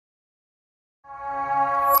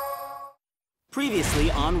Previously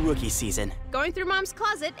on rookie season. Going through Mom's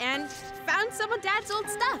closet and found some of Dad's old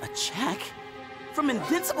stuff. A check? From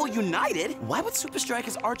Invincible United? Why would Supa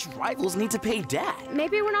Strikas' arch rivals need to pay Dad?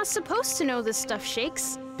 Maybe we're not supposed to know this stuff,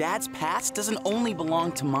 Shakes. Dad's past doesn't only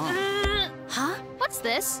belong to Mom. Huh? What's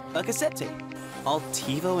this? A cassette tape.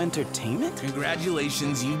 Altivo Entertainment?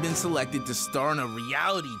 Congratulations, you've been selected to star in a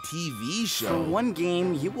reality TV show. For one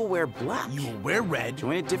game, you will wear black. You will wear red.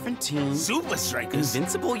 Join a different team. Supa Strikas.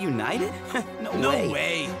 Invincible United? No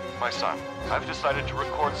way. My son, I've decided to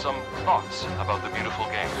record some thoughts about the beautiful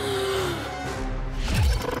game.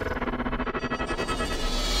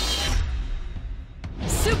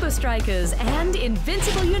 Supa Strikas and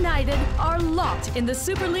Invincible United are locked in the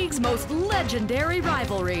Super League's most legendary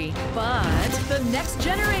rivalry. But the next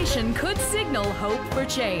generation could signal hope for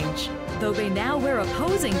change. Though they now wear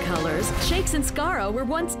opposing colors, Shakes and Skarra were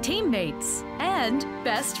once teammates and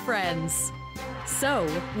best friends. So,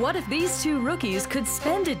 what if these two rookies could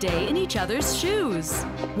spend a day in each other's shoes?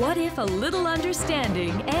 What if a little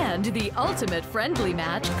understanding and the ultimate friendly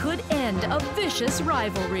match could end a vicious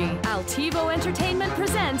rivalry? Altivo Entertainment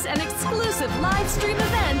presents an exclusive live stream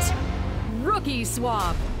event, Rookie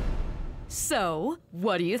Swap. So,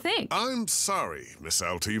 what do you think? I'm sorry, Miss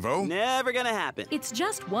Altivo. Never gonna happen. It's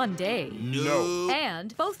just one day. No.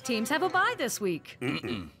 And both teams have a bye this week.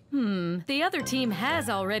 The other team has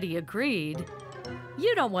already agreed.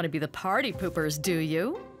 You don't want to be the party poopers, do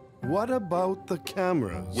you? What about the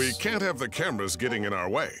cameras? We can't have the cameras getting in our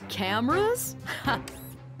way. Cameras?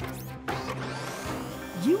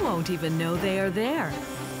 You won't even know they are there.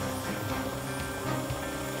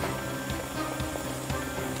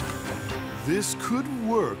 This could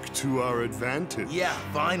work to our advantage. Yeah,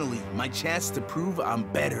 finally. My chance to prove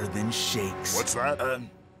I'm better than Shakes. What's that?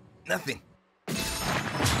 Nothing.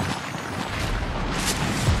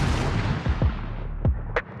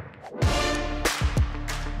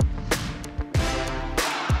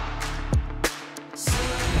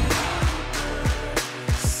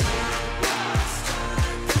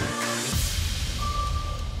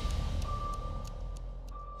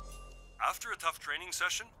 After a tough training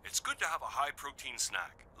session, it's good to have a high-protein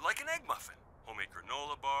snack, like an egg muffin, homemade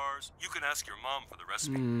granola bars. You can ask your mom for the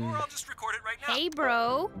recipe, or I'll just record it right now. Hey,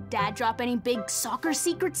 bro. Dad drop any big soccer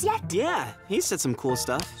secrets yet? Yeah, he said some cool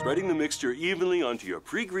stuff. Spreading the mixture evenly onto your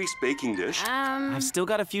pre-greased baking dish. I've still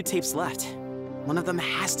got a few tapes left. One of them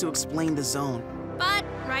has to explain the zone. But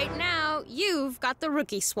right now, you've got the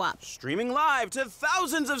rookie swap. Streaming live to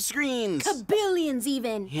thousands of screens. Billions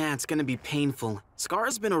even. Yeah, it's gonna be painful.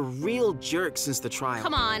 Skarra's been a real jerk since the trial.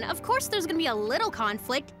 Come on, of course there's gonna be a little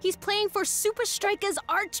conflict. He's playing for Supa Strikas'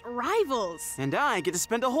 arch rivals. And I get to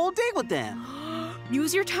spend a whole day with them.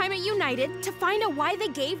 Use your time at United to find out why they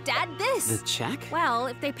gave Dad this. The check? Well,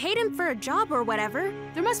 if they paid him for a job or whatever,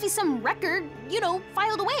 there must be some record,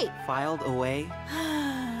 filed away. Filed away?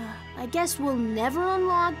 I guess we'll never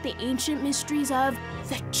unlock the ancient mysteries of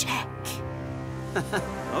the check.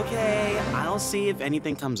 Okay, I'll see if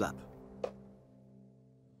anything comes up.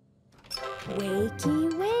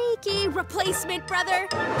 Wakey, wakey, replacement, brother.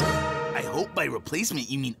 I hope by replacement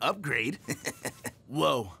you mean upgrade.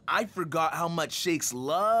 Whoa, I forgot how much Shakes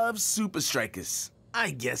loves Supa Strikas. I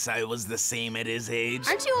guess I was the same at his age.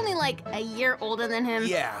 Aren't you only like a year older than him?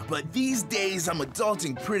 Yeah, but these days I'm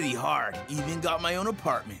adulting pretty hard. Even got my own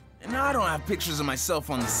apartment. And I don't have pictures of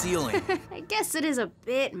myself on the ceiling. I guess it is a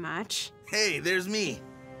bit much. Hey, there's me.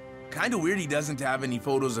 Kinda weird he doesn't have any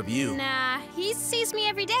photos of you. Nah, he sees me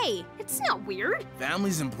every day. It's not weird.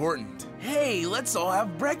 Family's important. Hey, let's all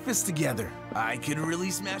have breakfast together. I could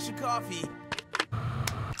really smash a coffee.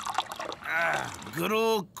 Good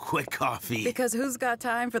old quick coffee. Because who's got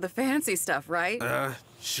time for the fancy stuff, right?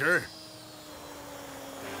 Sure.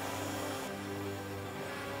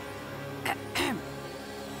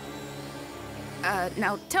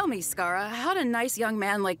 Now tell me, Skarra, how'd a nice young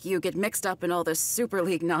man like you get mixed up in all this Super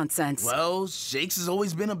League nonsense? Well, Shakes has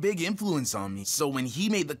always been a big influence on me. So when he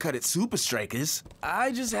made the cut at Supa Strikas,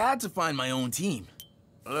 I just had to find my own team.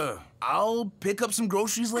 I'll pick up some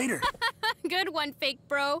groceries later. Good one, fake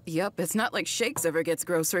bro. Yep, it's not like Shakes ever gets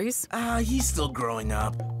groceries. He's still growing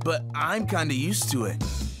up, but I'm kinda used to it.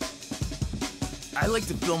 I like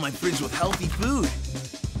to fill my fridge with healthy food.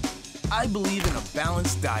 I believe in a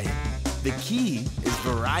balanced diet. The key is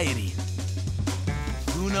variety.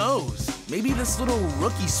 Who knows? Maybe this little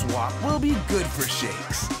rookie swap will be good for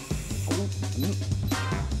Shakes.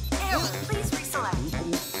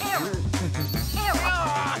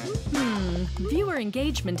 Viewer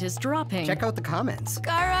engagement is dropping. Check out the comments.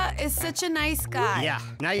 Skarra is such a nice guy. Yeah,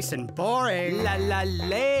 nice and boring. La la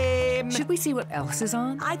lame. Should we see what else is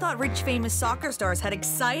on? I thought rich famous soccer stars had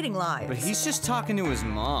exciting lives. But he's just talking to his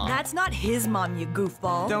mom. That's not his mom, you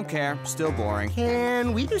goofball. Don't care. Still boring.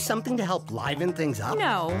 Can we do something to help liven things up?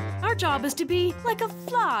 No, our job is to be like a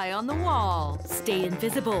fly on the wall. Stay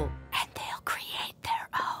invisible, and they'll create their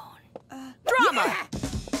own drama. Yeah!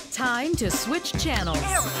 Time to switch channels.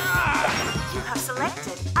 You have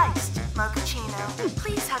selected iced mochaccino.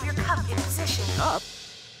 Please have your cup in position. Cup?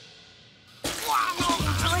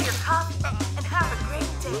 Enjoy your coffee and have a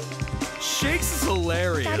great day. Shakes is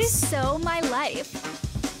hilarious. That is so my life.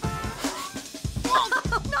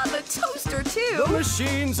 Not the toaster, too. The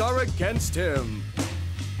machines are against him.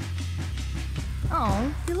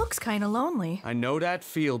 Oh, he looks kind of lonely. I know that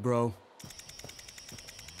feel, bro.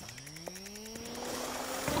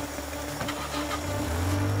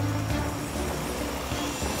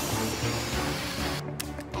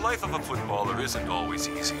 The life of a footballer isn't always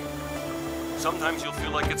easy. Sometimes you'll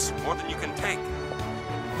feel like it's more than you can take.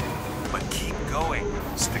 But keep going.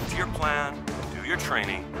 Stick to your plan, do your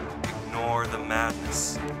training, ignore the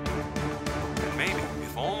madness. And maybe,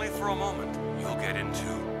 if only for a moment, you'll get into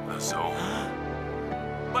the zone.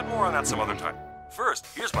 But more on that some other time. First,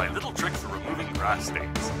 here's my little trick for removing grass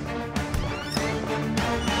stains.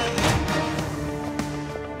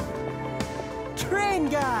 Train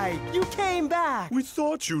guy, you came back. We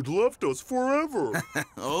thought you'd left us forever.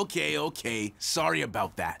 Okay. Sorry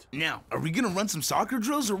about that. Now, are we gonna run some soccer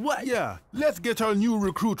drills or what? Yeah, let's get our new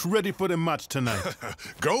recruits ready for the match tonight.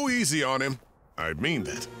 Go easy on him. I mean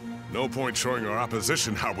that. No point showing our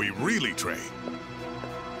opposition how we really train.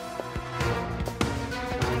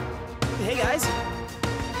 Hey, guys.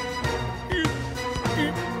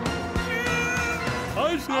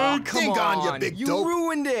 Oh, come on, you big dope. You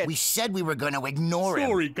ruined it. We said we were going to ignore him.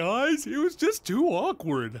 Sorry, guys. It was just too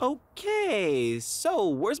awkward. Okay, so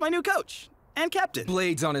where's my new coach? And captain?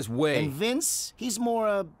 Blade's on his way. And Vince, he's more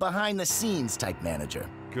a behind-the-scenes type manager.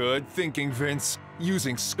 Good thinking, Vince.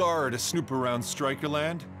 Using Skarra to snoop around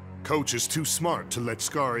Strikerland. Coach is too smart to let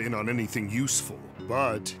Skarra in on anything useful.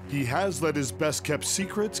 But he has let his best-kept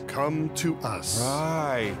secrets come to us.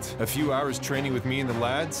 Right. A few hours training with me and the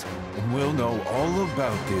lads, and we'll know all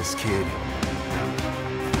about this kid.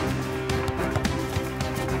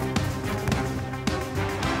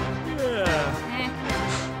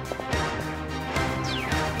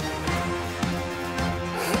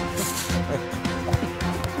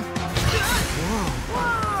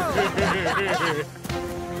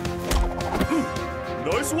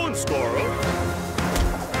 Nice one, Skarra.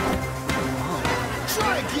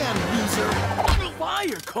 Try again, loser.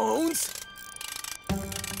 Fire cones!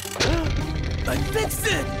 I fixed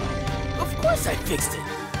it! Of course I fixed it!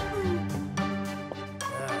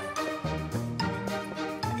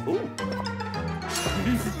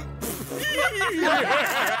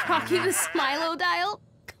 Rocky the Smilo-Dial?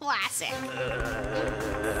 Classic.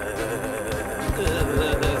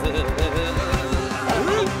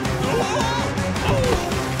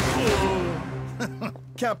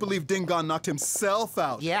 Can't believe Dingon knocked himself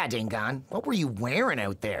out. Yeah, Dingon. What were you wearing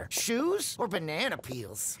out there? Shoes or banana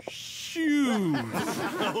peels? Shoes.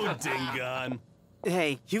 Oh, Dingon.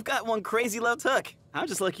 Hey, you've got one crazy left hook. I'm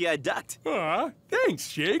just lucky I ducked. Thanks,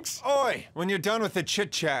 Shakes. Oi, when you're done with the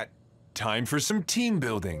chit-chat, time for some team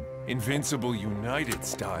building. Invincible United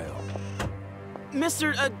style.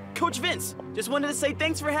 Mr. Coach Vince, just wanted to say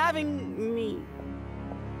thanks for having me.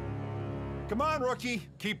 Come on, rookie.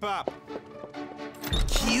 Keep up.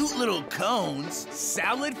 Cute little cones.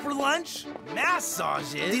 Salad for lunch?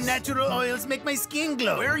 Massages? The natural oils make my skin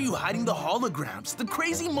glow. Where are you hiding the holograms? The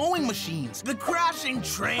crazy mowing machines? The crashing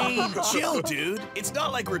train? Chill, dude. It's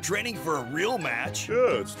not like we're training for a real match.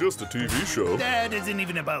 Yeah, it's just a TV show. That isn't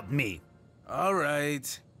even about me. All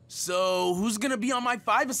right. So, who's gonna be on my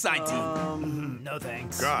five-a-side team? No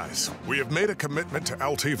thanks. Guys, we have made a commitment to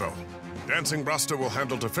Altivo. Dancing Rasta will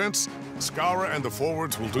handle defense, Skarra and the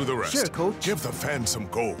forwards will do the rest. Sure, Coach. Give the fans some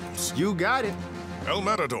goals. You got it. El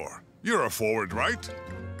Matador, you're a forward, right?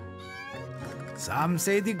 Some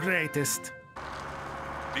say the greatest.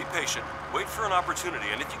 Be patient, wait for an opportunity,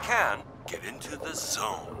 and if you can, get into the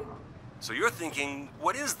zone. So you're thinking,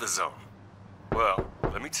 what is the zone? Well,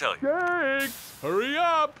 let me tell you. Shakes, hurry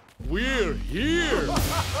up. We're here.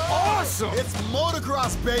 Awesome! It's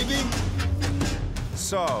motocross, baby!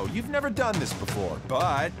 So, you've never done this before,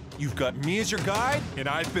 but you've got me as your guide, and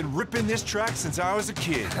I've been ripping this track since I was a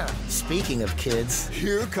kid. Speaking of kids,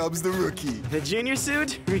 here comes the rookie. The junior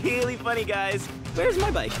suit? Really funny, guys. Where's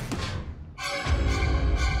my bike?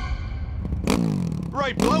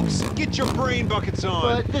 Right, blokes, get your brain buckets on.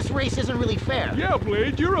 But this race isn't really fair. Yeah,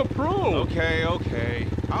 Blade, you're a pro. Okay.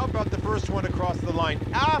 How about the first one to cross the line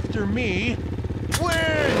after me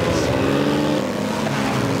wins?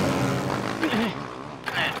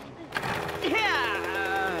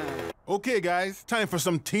 Okay, guys, time for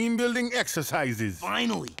some team-building exercises.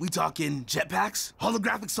 Finally! We talking jetpacks?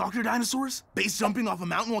 Holographic soccer dinosaurs? Base jumping off a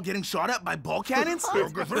mountain while getting shot at by ball cannons?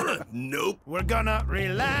 Nope. We're gonna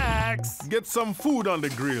relax. Get some food on the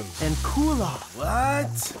grill. And cool off.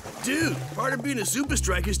 What? Dude, part of being a Supa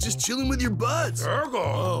Striker is just chilling with your buds. Ergo.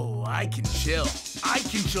 Oh, I can chill. I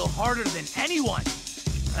can chill harder than anyone.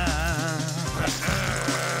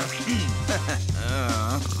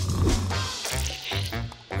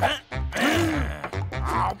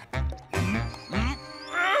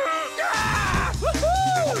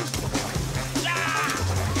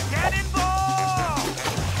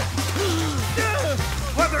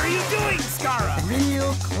 What are you doing, Skarra?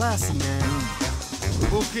 Real classy, man.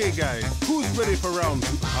 Okay, guys, who's ready for round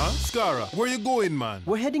 2? Huh? Skarra, where you going, man?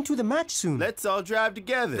 We're heading to the match soon. Let's all drive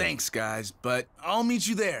together. Thanks, guys, but I'll meet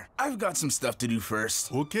you there. I've got some stuff to do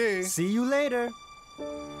first. Okay. See you later. Come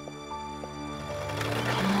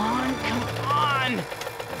on!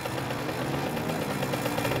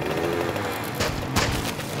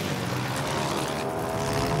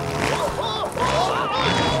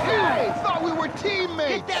 Hey, thought we were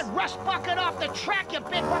teammates. Get that rush bucket off the track, you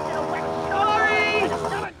big bucket of wet. Sorry!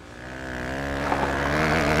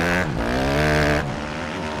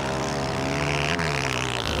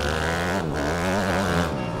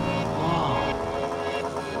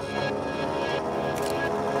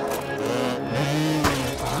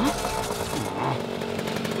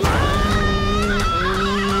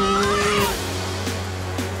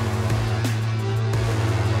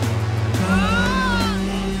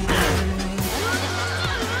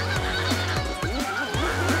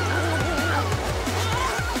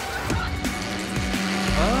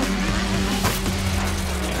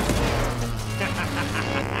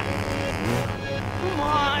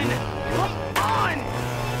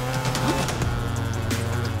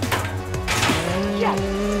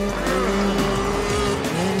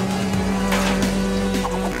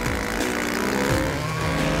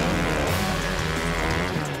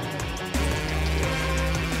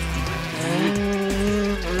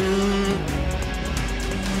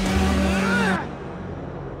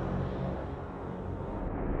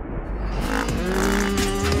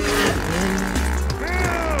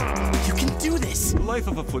 The life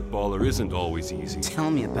of a footballer isn't always easy. Tell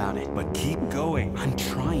me about it. But keep going. I'm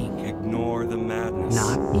trying. Ignore the madness.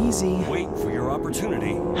 Not easy. Wait for your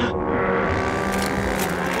opportunity.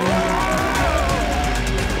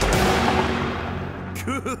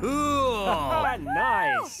 Cool!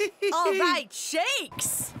 Nice! All right,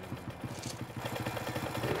 Shakes!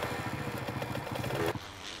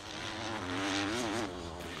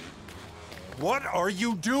 What are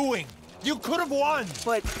you doing? You could have won!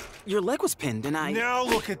 But your leg was pinned and I... Now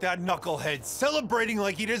look at that knucklehead celebrating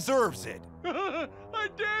like he deserves it. I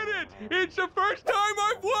did it! It's the first time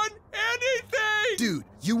I've won anything! Dude,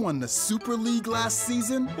 you won the Super League last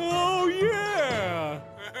season? Oh, yeah!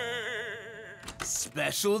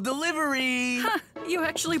 Special delivery! You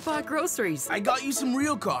actually bought groceries. I got you some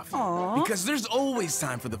real coffee. Aww. Because there's always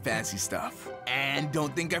time for the fancy stuff. And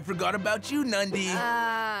don't think I forgot about you, Nundy.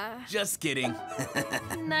 Just kidding.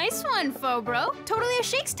 Nice one, faux bro. Totally a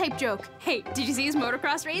Shakes type joke. Hey, did you see his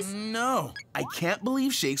motocross race? No. I can't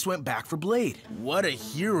believe Shakes went back for Blade. What a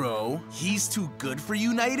hero. He's too good for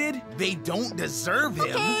United? They don't deserve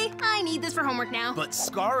him. Okay, I need this for homework now. But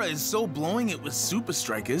Skarra is so blowing it with Supa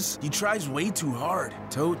Strikas. He tries way too hard.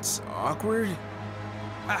 Totes awkward.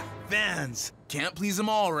 Ha, fans. Can't please them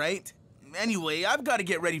all, right? Anyway, I've got to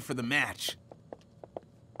get ready for the match.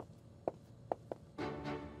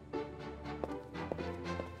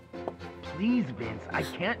 Please, Vince, I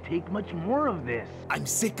can't take much more of this. I'm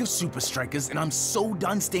sick of Supa Strikas, and I'm so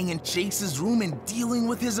done staying in Chase's room and dealing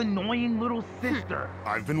with his annoying little sister.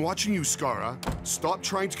 I've been watching you, Skarra. Stop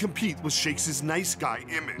trying to compete with Shakes' nice guy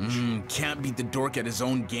image. Can't beat the dork at his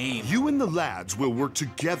own game. You and the lads will work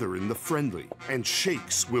together in the friendly, and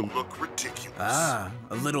Shakes will look ridiculous. Ah,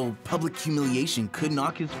 a little public humiliation could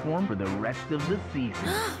knock his form for the rest of the season.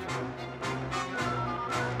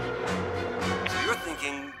 So you're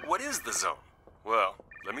thinking, what is the zone? Well,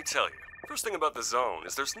 let me tell you. First thing about the zone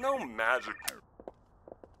is there's no magic.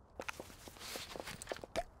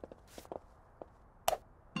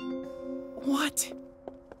 What?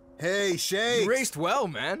 Hey, Shakes. You raced well,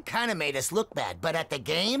 man. Kinda made us look bad, but at the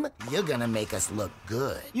game, you're gonna make us look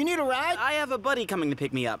good. You need a ride? I have a buddy coming to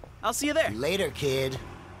pick me up. I'll see you there. Later, kid.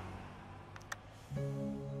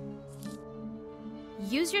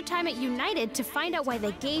 use your time at United to find out why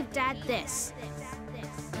they gave Dad this.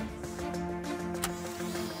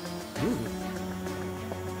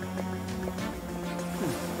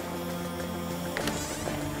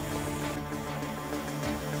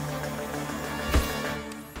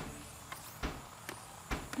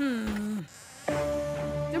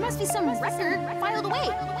 There must be some record filed away.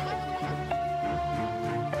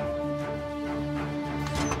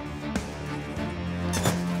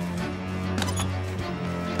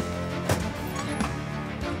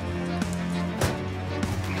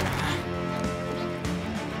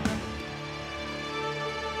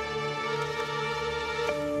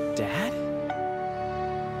 Dad?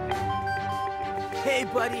 Hey,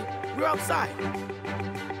 buddy, we're outside.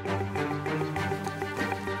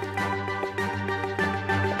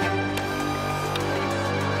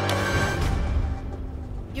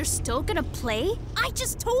 You're still gonna play? I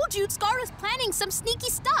just told you Skarra's planning some sneaky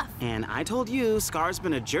stuff. And I told you Skarra's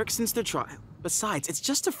been a jerk since their trial. Besides, it's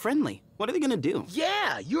just a friendly. What are they gonna do?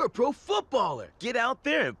 Yeah, you're a pro footballer. Get out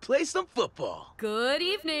there and play some football. Good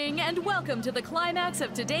evening and welcome to the climax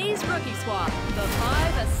of today's Rookie Swap, the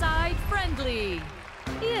 5-a-side friendly.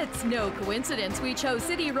 It's no coincidence we chose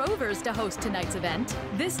City Rovers to host tonight's event.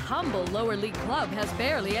 This humble lower league club has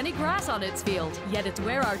barely any grass on its field, yet it's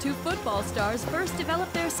where our two football stars first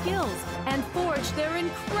developed their skills and forged their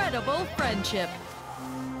incredible friendship.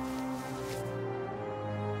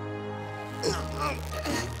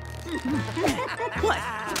 What?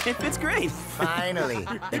 It fits great. Finally,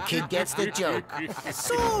 the kid gets the joke.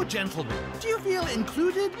 So, gentlemen, do you feel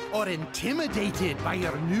included or intimidated by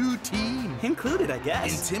your new team? Included, I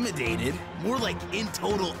guess. Intimidated? More like in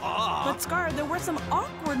total awe. But Skarra, there were some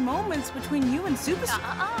awkward moments between you and Supa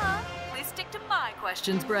Strikas. Please stick to my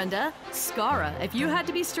questions, Brenda. Skarra, if you had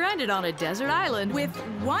to be stranded on a desert island with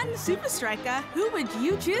one Supa Strikas, who would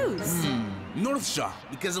you choose? North Shaw,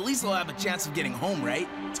 because at least they'll have a chance of getting home, right?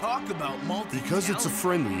 Talk about Because it's a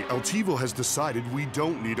friendly, Altivo has decided we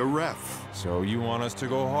don't need a ref. So you want us to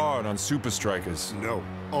go hard on Supa Strikas? No.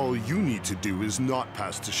 All you need to do is not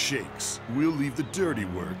pass to Shakes. We'll leave the dirty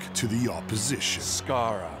work to the opposition.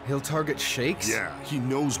 Skarra. He'll target Shakes? Yeah, he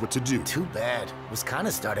knows what to do. Too bad. Was kind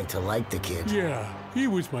of starting to like the kid. Yeah, he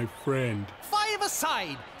was my friend.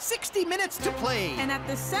 5-a-side, 60 minutes to play. And at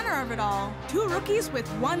the center of it all, two rookies with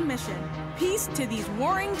one mission. Peace to these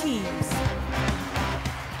warring teams.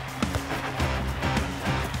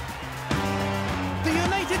 The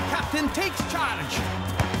United captain takes charge.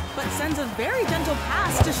 But sends a very gentle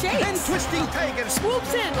pass to Shakes. Then Twisting Tiger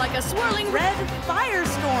swoops in like a swirling red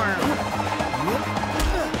firestorm.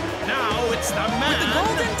 Now it's the man with the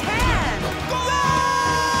golden tan.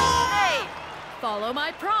 Hey, follow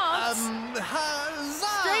my prompts.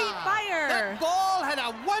 Huzzah! Straight fire. That ball had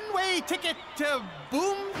a one-way ticket to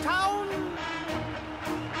Boomtown.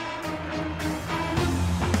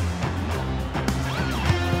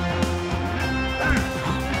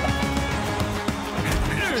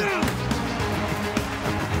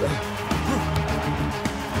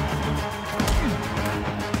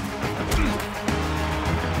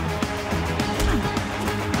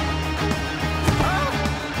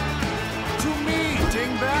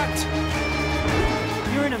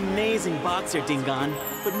 You're an amazing boxer, Dingon.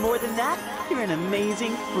 But more than that, you're an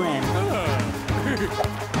amazing friend.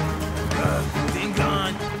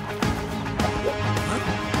 Dingon! Come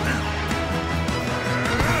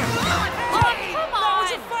on! That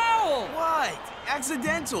was a foul! What?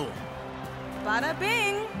 Accidental. Bada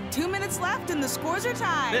bing! 2 minutes left and the scores are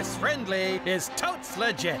tied. This friendly is totes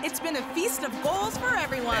legit. It's been a feast of goals for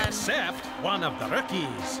everyone. Except one of the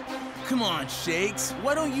rookies. Come on, Shakes.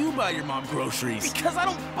 Why don't you buy your mom groceries? Because I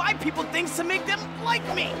don't buy people things to make them like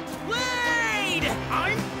me. Wait!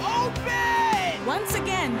 I'm open! Once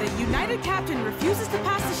again, the United captain refuses to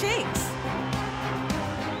pass the Shakes.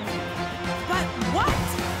 But what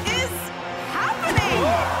is happening?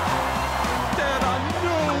 There are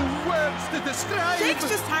no words to describe. Shakes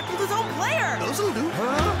just tackled his own player. Those'll do.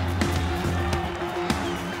 Huh?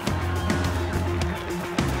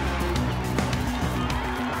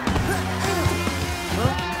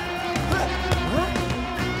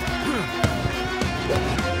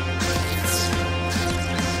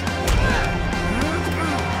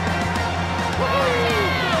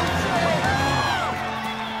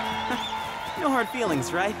 No hard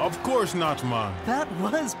feelings, right? Of course not, man. That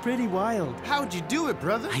was pretty wild. How'd you do it,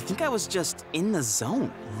 brother? I think I was just in the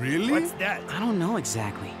zone. Really? What's that? I don't know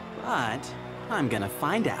exactly, but I'm gonna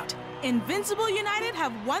find out. Invincible United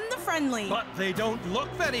have won the friendly. But they don't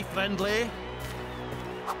look very friendly.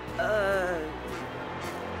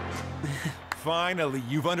 Finally,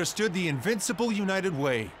 you've understood the Invincible United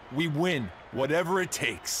way. We win. Whatever it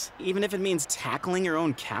takes. Even if it means tackling your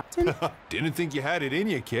own captain? Didn't think you had it in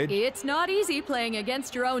you, kid. It's not easy playing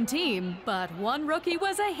against your own team, but one rookie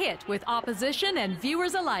was a hit with opposition and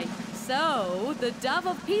viewers alike. So, the Dove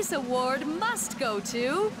of Peace Award must go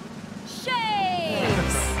to...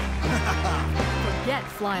 Shakes! Forget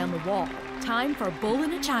fly on the wall. Time for bull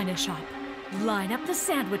in a china shop. Line up the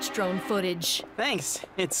sandwich drone footage. Thanks.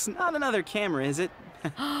 It's not another camera, is it?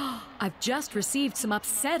 I've just received some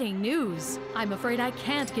upsetting news. I'm afraid I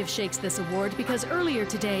can't give Shakes this award because earlier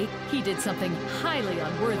today, he did something highly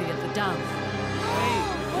unworthy of the Dove.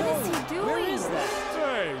 What is he doing? Where is that?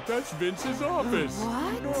 Hey, that's Vince's office.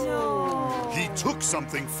 What? No. He took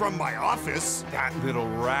something from my office. That little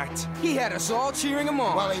rat. He had us all cheering him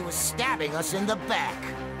on. While he was stabbing us in the back.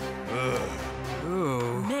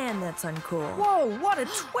 Ooh. Man, that's uncool. Whoa, what a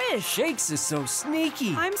twist! Shakes is so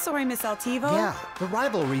sneaky. I'm sorry, Miss Altivo. Yeah, the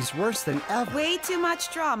rivalry's worse than ever. Way too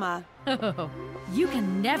much drama. You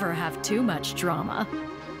can never have too much drama.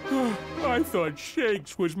 I thought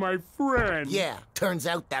Shakes was my friend. Yeah, turns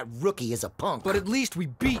out that rookie is a punk. But at least we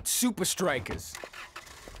beat Supa Strikas.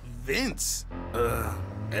 Vince?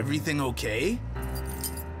 Everything okay?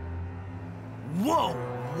 Whoa,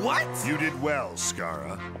 what? You did well,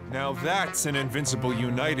 Skarra. Now that's an Invincible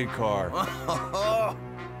United car.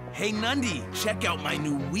 Hey, Nundy, check out my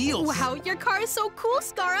new wheels. Wow, your car is so cool,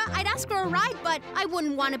 Skarra. I'd ask for a ride, but I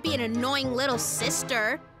wouldn't want to be an annoying little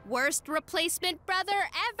sister. Worst replacement brother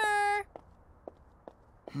ever.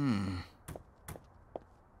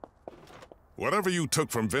 Whatever you took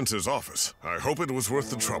from Vince's office, I hope it was worth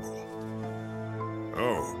the trouble.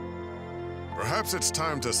 Oh. Perhaps it's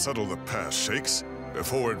time to settle the past, Shakes,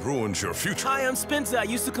 before it ruins your future. Hi, I'm Spencer. I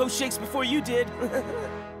used to coach Shakes before you did.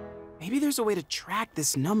 Maybe there's a way to track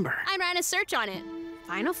this number. I ran a search on it.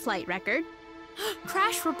 Final flight record.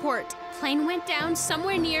 Crash report. Plane went down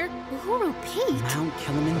somewhere near Uhuru Peak. Mount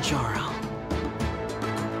Kilimanjaro.